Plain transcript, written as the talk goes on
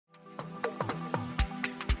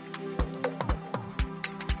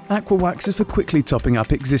Aqua Wax is for quickly topping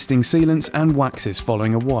up existing sealants and waxes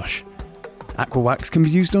following a wash. Aqua Wax can be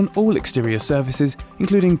used on all exterior surfaces,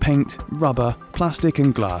 including paint, rubber, plastic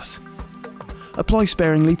and glass. Apply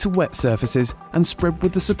sparingly to wet surfaces and spread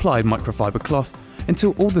with the supplied microfiber cloth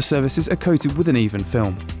until all the surfaces are coated with an even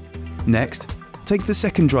film. Next, take the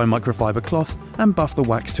second dry microfiber cloth and buff the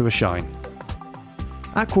wax to a shine.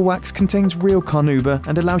 Aqua Wax contains real carnauba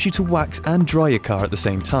and allows you to wax and dry your car at the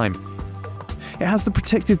same time. It has the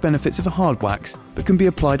protective benefits of a hard wax, but can be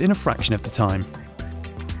applied in a fraction of the time.